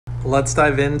Let's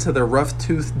dive into the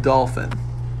rough-toothed dolphin.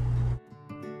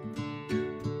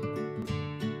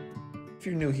 If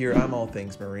you're new here, I'm All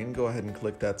Things Marine. Go ahead and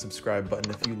click that subscribe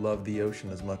button if you love the ocean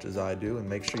as much as I do, and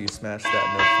make sure you smash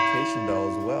that notification bell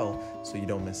as well so you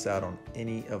don't miss out on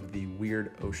any of the weird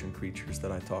ocean creatures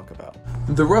that I talk about.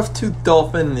 The rough-toothed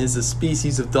dolphin is a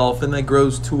species of dolphin that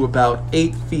grows to about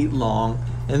 8 feet long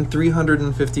and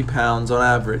 350 pounds on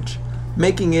average,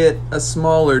 making it a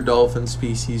smaller dolphin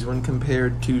species when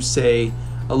compared to, say,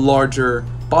 a larger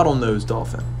bottlenose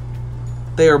dolphin.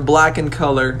 They are black in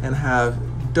color and have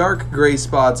dark gray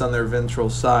spots on their ventral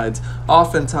sides.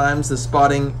 Oftentimes the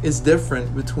spotting is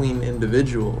different between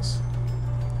individuals.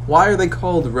 Why are they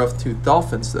called rough-toothed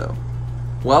dolphins though?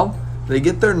 Well, they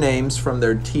get their names from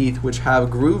their teeth, which have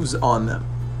grooves on them.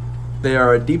 They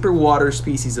are a deeper water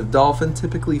species of dolphin,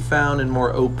 typically found in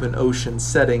more open ocean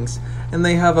settings, and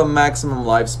they have a maximum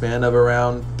lifespan of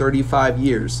around 35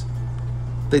 years.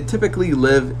 They typically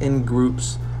live in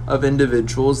groups of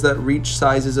individuals that reach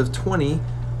sizes of 20,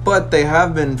 but they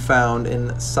have been found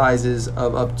in sizes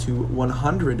of up to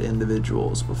 100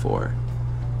 individuals before.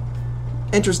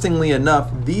 Interestingly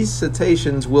enough, these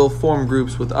cetaceans will form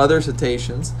groups with other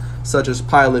cetaceans, such as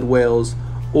pilot whales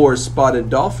or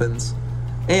spotted dolphins,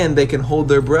 and they can hold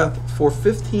their breath for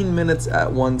 15 minutes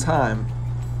at one time.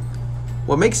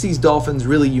 What makes these dolphins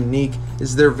really unique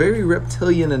is their very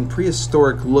reptilian and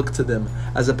prehistoric look to them,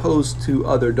 as opposed to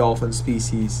other dolphin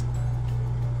species.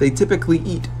 They typically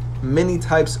eat many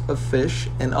types of fish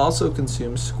and also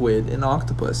consume squid and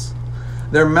octopus.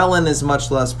 Their melon is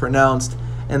much less pronounced,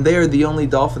 and they are the only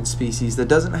dolphin species that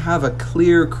doesn't have a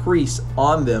clear crease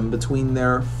on them between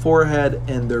their forehead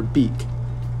and their beak.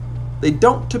 They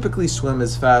don't typically swim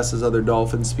as fast as other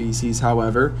dolphin species,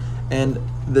 however, and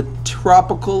the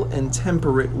tropical and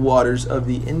temperate waters of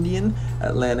the Indian,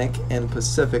 Atlantic, and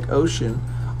Pacific Ocean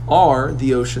are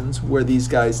the oceans where these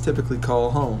guys typically call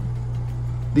home.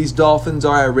 These dolphins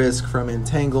are at risk from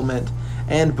entanglement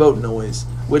and boat noise,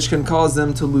 which can cause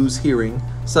them to lose hearing,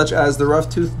 such as the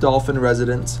rough-toothed dolphin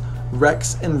residents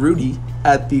Rex and Rudy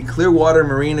at the Clearwater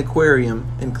Marine Aquarium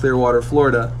in Clearwater,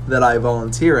 Florida, that I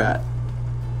volunteer at.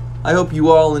 I hope you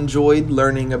all enjoyed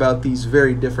learning about these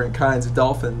very different kinds of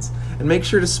dolphins, and make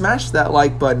sure to smash that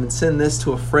like button and send this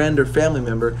to a friend or family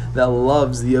member that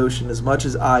loves the ocean as much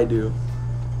as I do.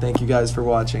 Thank you guys for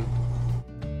watching.